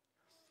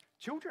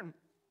 Children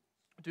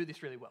do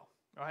this really well.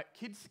 All right?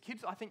 Kids,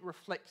 I think,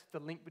 reflect the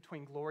link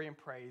between glory and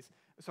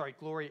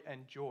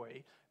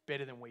joy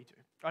better than we do.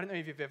 I don't know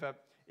if you've ever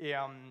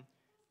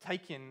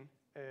taken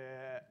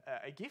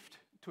a gift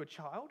to a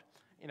child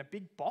in a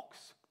big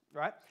box,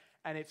 right?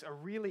 And it's a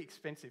really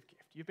expensive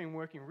gift. You've been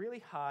working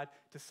really hard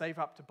to save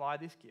up to buy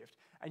this gift,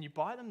 and you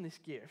buy them this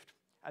gift,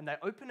 and they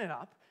open it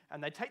up,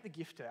 and they take the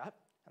gift out,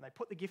 and they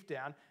put the gift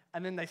down,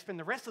 and then they spend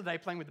the rest of the day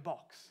playing with the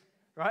box,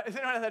 right? Has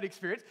anyone had that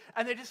experience?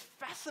 And they're just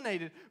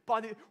fascinated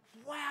by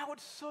wow,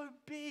 it's so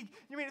big.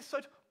 It's so,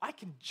 I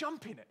can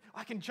jump in it.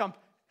 I can jump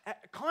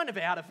kind of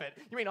out of it.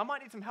 I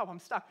might need some help. I'm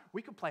stuck.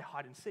 We could play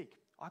hide and seek.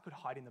 I could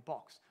hide in the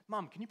box.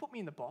 Mum, can you put me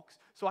in the box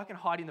so I can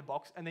hide in the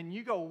box, and then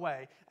you go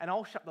away, and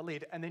I'll shut the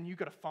lid, and then you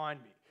got to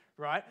find me,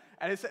 right?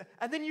 And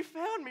then you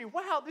found me.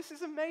 Wow, this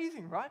is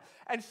amazing, right?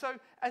 And so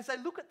as they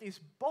look at this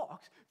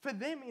box, for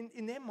them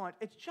in their mind,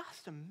 it's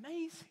just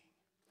amazing.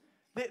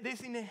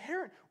 There's an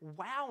inherent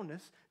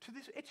wowness to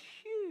this. It's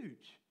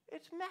huge.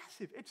 It's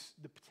massive. It's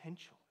the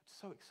potential. It's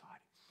so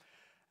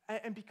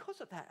exciting. And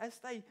because of that,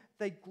 as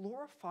they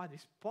glorify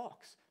this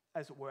box,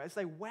 as it were, as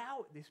they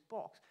wow at this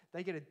box,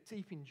 they get a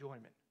deep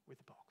enjoyment with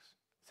the box.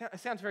 It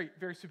sounds very,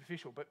 very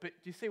superficial, but do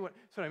you see what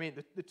I mean?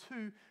 The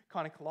two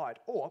kind of collide.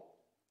 Or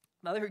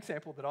another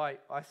example that I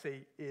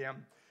see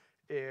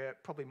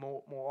probably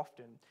more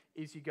often,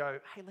 is you go,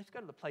 hey, let's go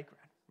to the playground,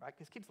 right?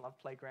 Because kids love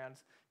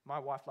playgrounds. My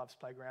wife loves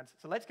playgrounds.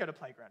 So let's go to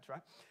playgrounds,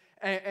 right?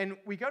 And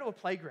we go to a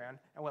playground,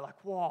 and we're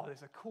like, wow,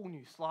 there's a cool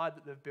new slide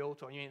that they've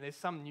built, or there's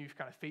some new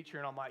kind of feature,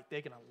 and I'm like,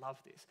 they're going to love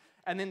this.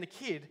 And then the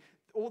kid,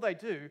 all they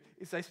do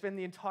is they spend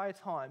the entire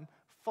time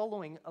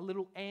following a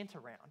little ant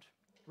around,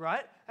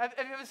 right? Have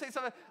you ever seen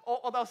something?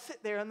 Or they'll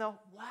sit there and they'll,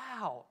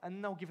 wow,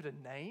 and they'll give it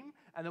a name,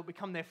 and they'll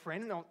become their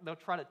friend, and they'll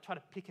try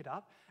to pick it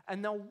up,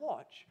 and they'll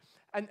watch,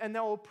 and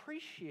they'll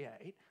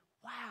appreciate,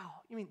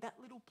 wow, that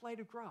little blade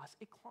of grass,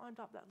 it climbed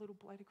up that little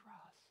blade of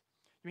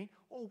grass.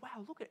 Oh,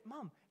 wow, look at it,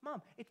 Mum,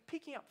 it's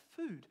picking up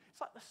food. It's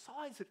like the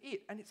size of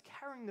it, and it's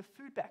carrying the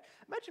food back.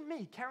 Imagine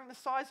me carrying the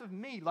size of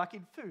me, like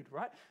in food,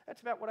 right?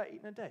 That's about what I eat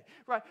in a day,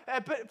 right?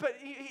 But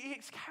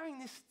it's carrying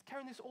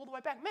this all the way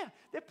back. Man,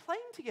 they're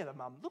playing together,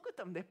 Mum. Look at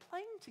them, they're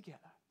playing together,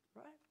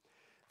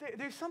 right?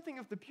 There's something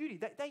of the beauty.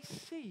 They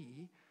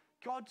see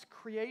God's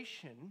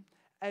creation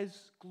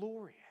as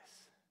glorious,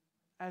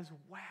 as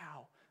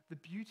wow, the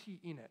beauty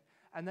in it.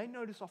 And they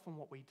notice often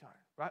what we don't,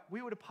 right?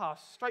 We would have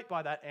passed straight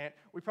by that ant.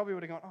 We probably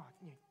would have gone, oh,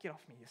 get off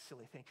me, you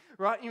silly thing,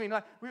 right? We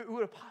would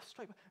have passed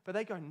straight by. But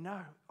they go, no,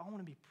 I want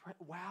to be,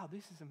 wow,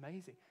 this is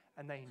amazing.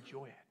 And they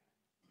enjoy it,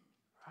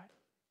 right?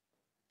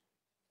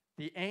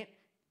 The ant,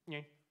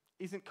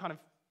 isn't kind of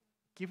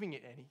giving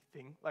it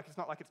anything. Like, it's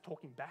not like it's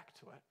talking back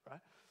to it,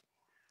 right?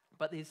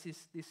 But there's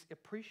this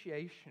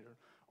appreciation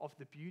of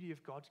the beauty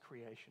of God's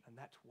creation, and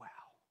that's wow.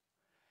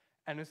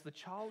 And as the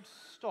child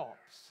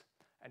stops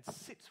and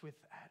sits with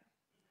that,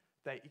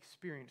 they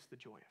experience the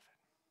joy of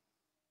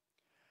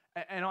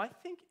it. And I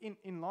think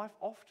in life,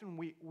 often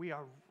we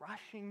are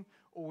rushing,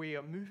 or we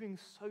are moving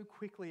so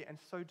quickly and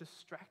so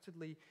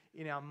distractedly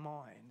in our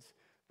minds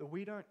that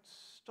we don't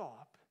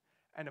stop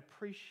and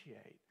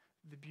appreciate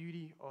the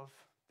beauty of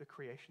the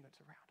creation that's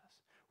around us.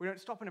 We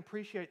don't stop and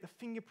appreciate the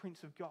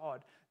fingerprints of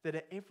God that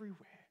are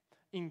everywhere,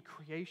 in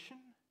creation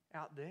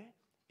out there,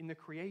 in the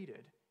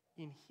created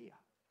in here.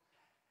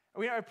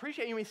 And we don't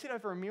appreciate, we sit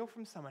over a meal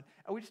from someone,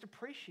 and we just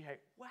appreciate,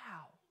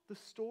 wow, the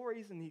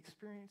stories and the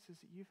experiences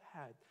that you've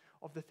had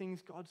of the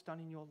things God's done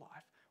in your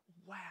life.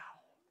 Wow,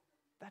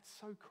 that's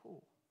so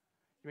cool.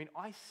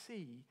 I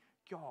see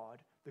God,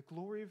 the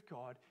glory of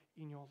God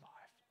in your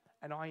life,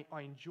 and I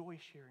enjoy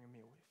sharing a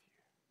meal with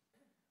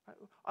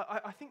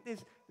you. I think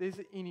there's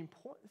an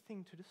important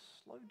thing to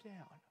just slow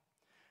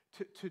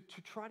down,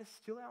 to try to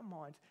still our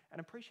minds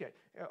and appreciate.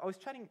 I was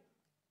chatting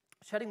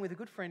with a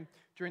good friend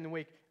during the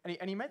week,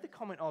 and he made the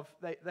comment of,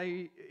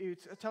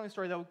 it's telling a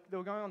story, they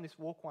were going on this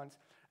walk once,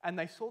 and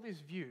they saw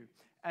this view,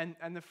 and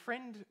the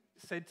friend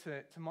said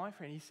to my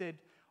friend, he said,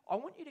 I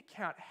want you to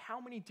count how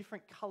many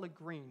different color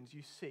greens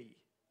you see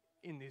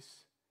in this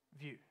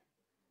view.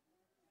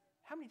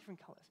 How many different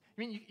colors?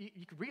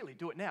 You could really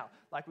do it now.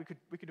 Like, we could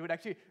do it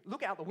actually.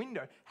 Look out the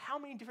window. How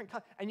many different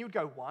colors? And you would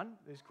go, one,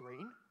 there's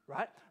green,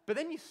 right? But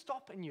then you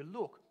stop and you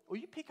look, or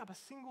you pick up a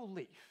single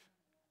leaf,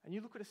 and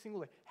you look at a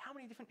single leaf. How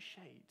many different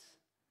shades?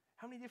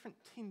 How many different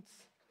tints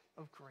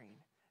of green?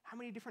 How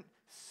many different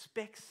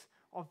specks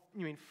of,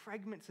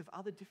 fragments of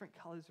other different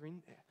colors are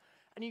in there?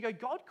 And you go,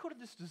 God could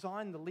have just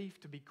designed the leaf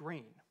to be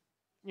green.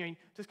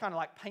 Just kind of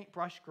like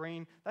paintbrush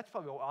green. That's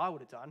probably what I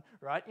would have done,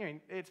 right?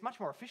 It's much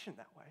more efficient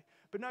that way.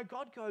 But no,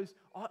 God goes,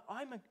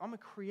 I'm a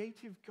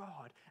creative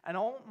God, and I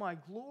want my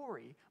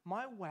glory,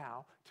 my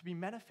wow, to be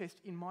manifest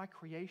in my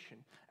creation.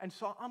 And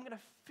so I'm going to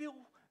fill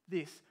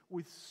this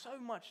with so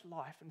much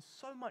life and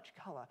so much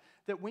color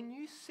that when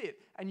you sit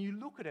and you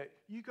look at it,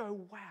 you go,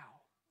 wow.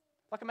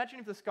 Like, imagine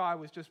if the sky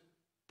was just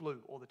blue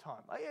all the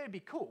time. Like, it'd be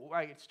cool,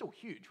 right? It's still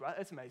huge, right?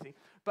 That's amazing.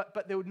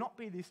 But there would not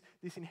be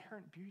this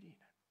inherent beauty in it.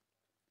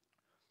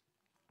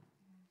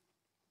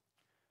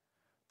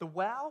 The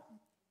wow,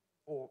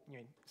 or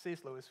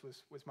C.S. Lewis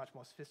was much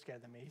more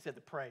sophisticated than me. He said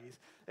the praise.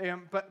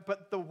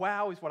 But the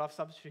wow is what I've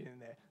substituted in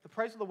there. The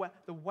praise of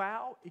the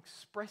wow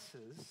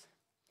expresses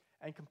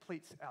and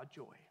completes our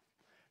joy.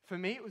 For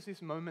me, it was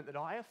this moment that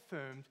I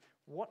affirmed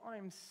what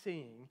I'm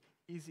seeing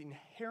is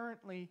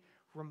inherently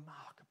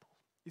remarkable,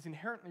 is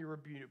inherently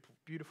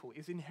beautiful,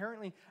 is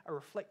inherently a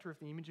reflector of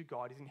the image of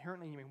God, is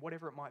inherently,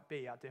 whatever it might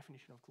be, our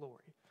definition of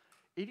glory.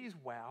 It is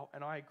wow,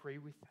 and I agree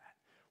with that.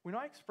 When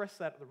I expressed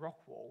that at the rock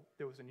wall,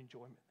 there was an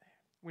enjoyment there.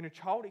 When a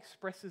child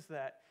expresses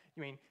that,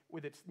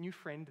 with its new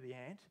friend, the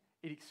ant,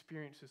 it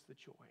experiences the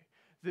joy.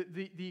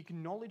 The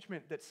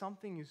acknowledgement that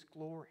something is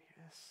glorious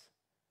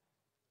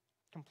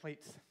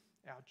completes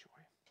our joy.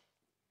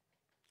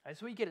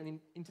 As we get an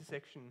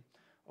intersection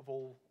of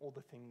all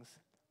the things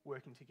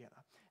working together,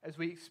 as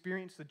we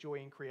experience the joy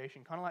in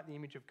creation, kind of like the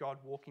image of God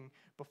walking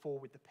before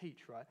with the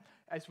peach, right?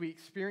 As we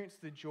experience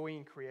the joy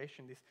in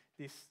creation,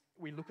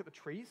 we look at the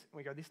trees and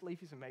we go, this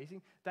leaf is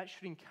amazing. That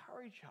should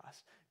encourage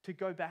us to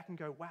go back and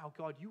go, wow,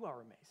 God, you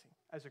are amazing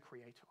as a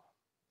creator.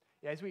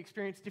 Yeah, as we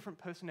experience different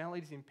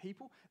personalities in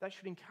people, that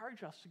should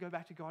encourage us to go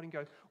back to God and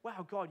go,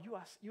 wow, God, you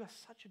are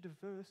such a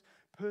diverse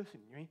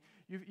person.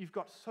 You've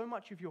got so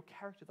much of your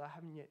character that I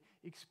haven't yet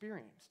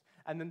experienced.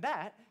 And then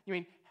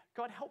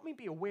God, help me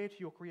be aware to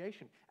your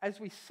creation. As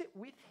we sit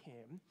with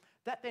him,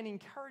 that then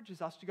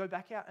encourages us to go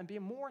back out and be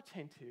more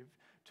attentive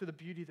to the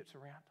beauty that's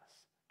around us,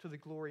 to the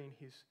glory in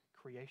his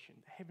creation.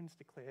 The heavens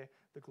declare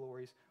the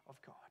glories of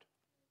God.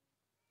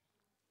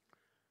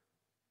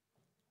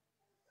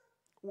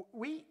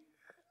 We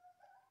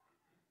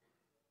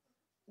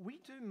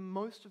do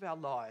most of our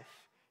life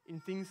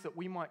in things that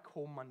we might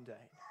call mundane,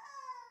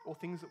 or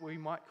things that we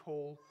might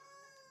call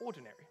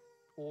ordinary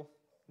or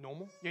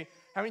normal.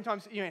 How many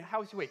times,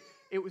 how was your week?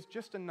 It was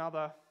just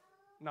another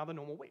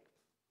normal week.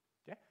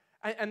 Yeah?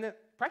 And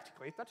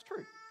practically, that's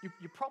true.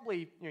 You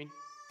probably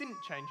didn't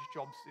change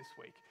jobs this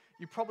week.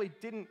 You probably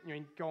didn't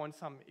go on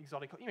some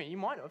exotic, you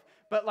might have,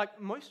 but like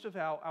most of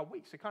our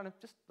weeks are kind of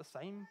just the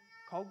same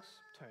cogs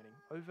turning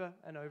over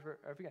and over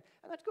again.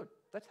 And that's good.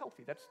 That's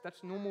healthy.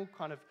 That's normal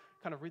kind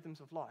of rhythms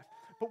of life.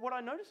 But what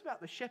I noticed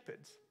about the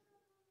shepherds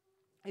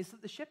is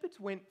that the shepherds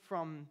went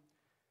from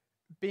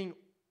being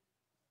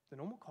the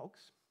normal cogs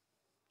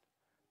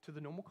to the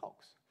normal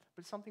cogs.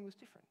 But something was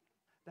different.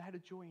 They had a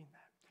joy in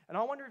that. And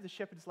I wonder if the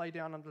shepherds lay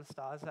down under the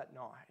stars that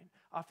night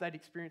after they'd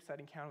experienced that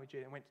encounter with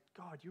Jesus and went,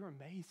 God, you're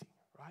amazing,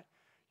 right?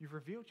 You've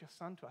revealed your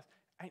son to us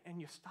and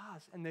your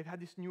stars. And they've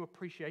had this new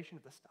appreciation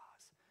of the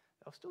stars.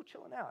 They were still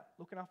chilling out,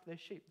 looking after their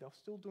sheep. They were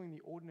still doing the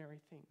ordinary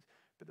things.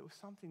 But there was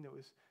something that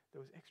was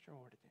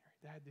extraordinary.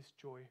 They had this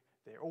joy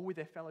there. Or with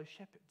their fellow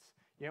shepherds.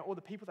 Or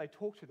the people they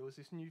talked to, there was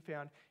this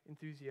newfound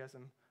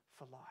enthusiasm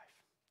for life.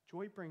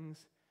 Joy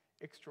brings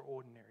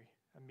extraordinary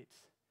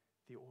amidst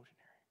the ordinary.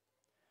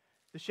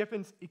 The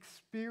shepherds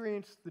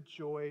experienced the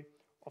joy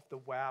of the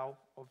wow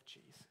of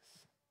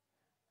Jesus.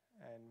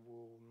 And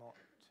we'll not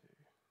do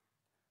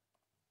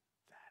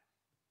that.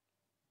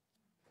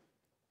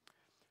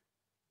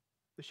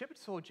 The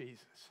shepherds saw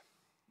Jesus.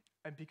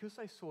 And because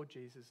they saw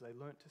Jesus, they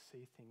learnt to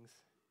see things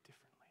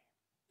differently.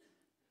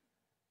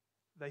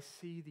 They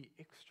see the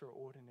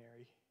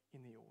extraordinary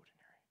in the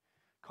ordinary.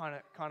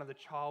 Kind of the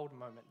child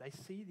moment. They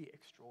see the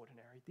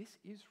extraordinary. This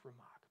is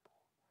remarkable.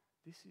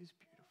 This is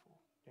beautiful.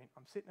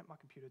 I'm sitting at my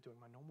computer doing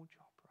my normal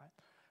job, right?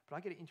 But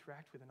I get to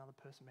interact with another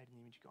person made in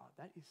the image of God.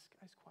 That is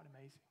quite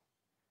amazing.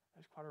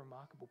 That is quite a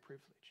remarkable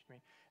privilege.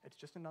 It's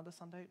just another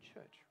Sunday at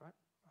church, right?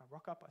 I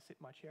rock up, I sit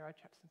in my chair, I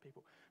chat to some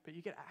people. But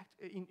you get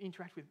to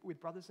interact with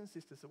brothers and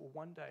sisters that will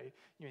one day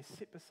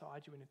sit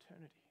beside you in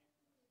eternity.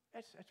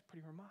 That's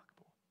pretty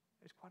remarkable.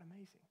 It's quite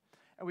amazing.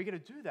 And we get to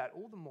do that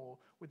all the more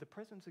with the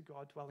presence of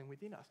God dwelling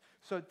within us.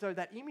 So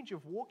that image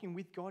of walking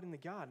with God in the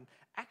garden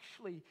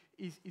actually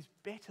is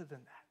better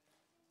than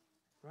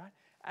that, right?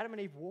 Adam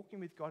and Eve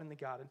walking with God in the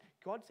garden.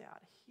 God's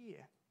out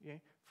here.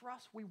 For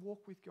us, we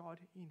walk with God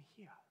in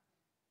here.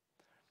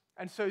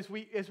 And so as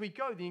we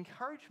go, the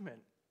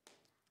encouragement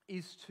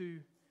is to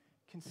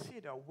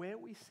consider where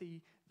we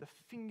see the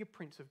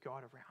fingerprints of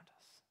God around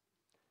us.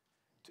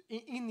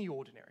 In the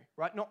ordinary,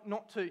 right?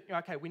 Not to,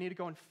 okay, we need to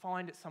go and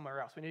find it somewhere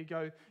else. We need to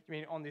go,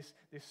 on this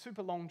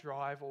super long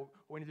drive or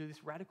we need to do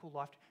this radical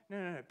life.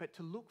 No. But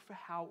to look for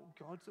how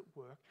God's at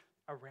work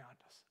around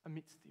us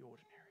amidst the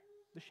ordinary.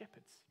 The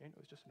shepherds, it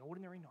was just an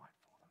ordinary night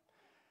for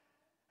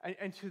them.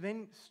 And to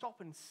then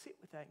stop and sit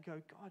with that and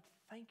go, God,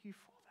 thank you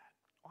for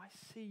that. I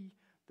see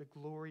the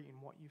glory in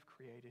what you've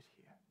created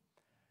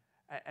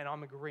here. And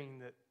I'm agreeing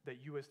that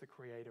you as the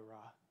Creator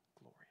are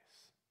glorious.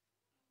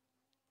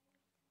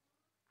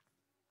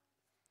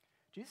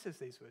 Jesus says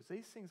these words,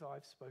 these things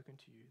I've spoken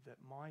to you, that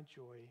my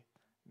joy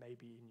may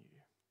be in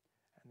you,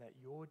 and that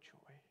your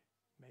joy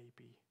may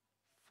be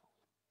full.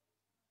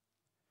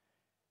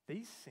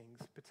 These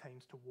things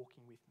pertains to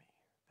walking with me,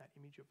 that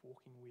image of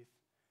walking with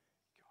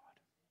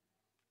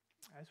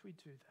God. As we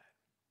do that,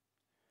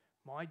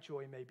 my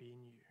joy may be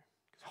in you,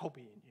 because I'll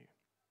be in you,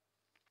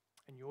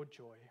 and your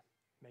joy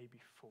may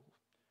be full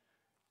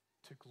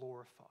to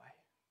glorify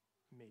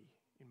me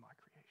in my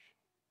creation.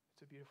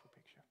 It's a beautiful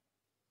picture,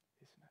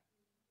 isn't it?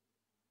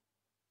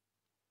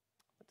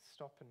 Let's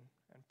stop and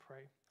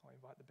pray. I'll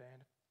invite the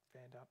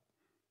band up.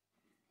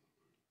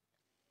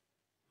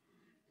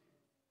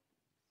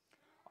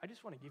 I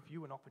just want to give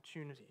you an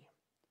opportunity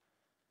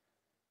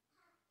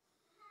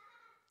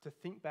to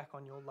think back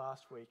on your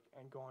last week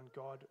and go on,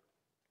 God,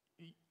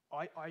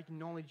 I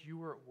acknowledge you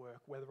were at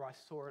work, whether I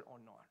saw it or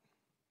not.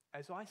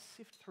 As I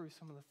sift through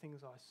some of the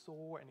things I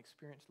saw and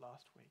experienced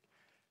last week,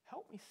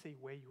 help me see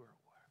where you were at work.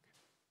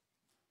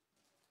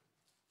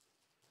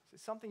 Is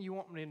it something you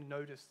want me to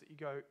notice that you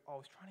go, I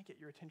was trying to get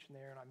your attention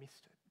there and I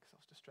missed it because I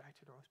was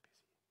distracted or I was busy?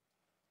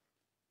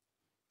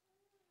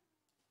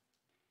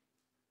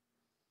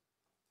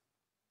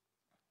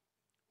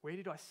 Where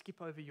did I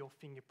skip over your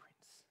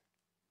fingerprints?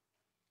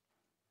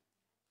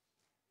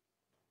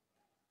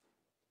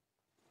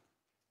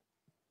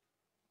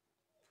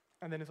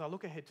 And then as I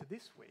look ahead to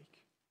this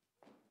week,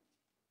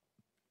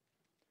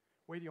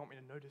 where do you want me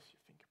to notice your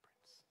fingerprints?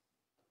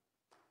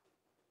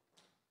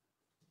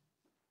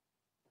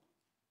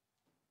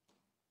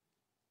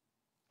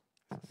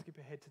 As I skip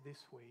ahead to this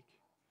week,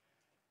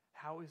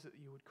 how is it that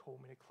you would call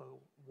me to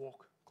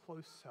walk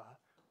closer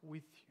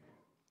with you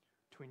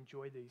to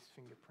enjoy these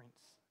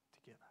fingerprints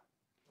together?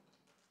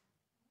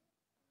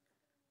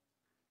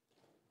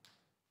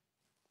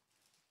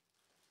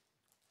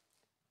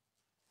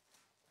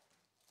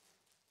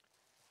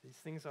 These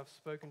things I've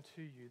spoken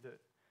to you,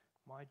 that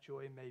my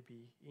joy may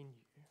be in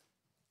you,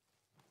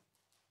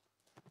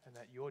 and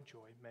that your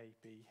joy may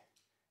be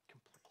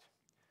complete.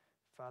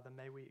 Father,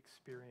 may we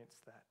experience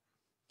that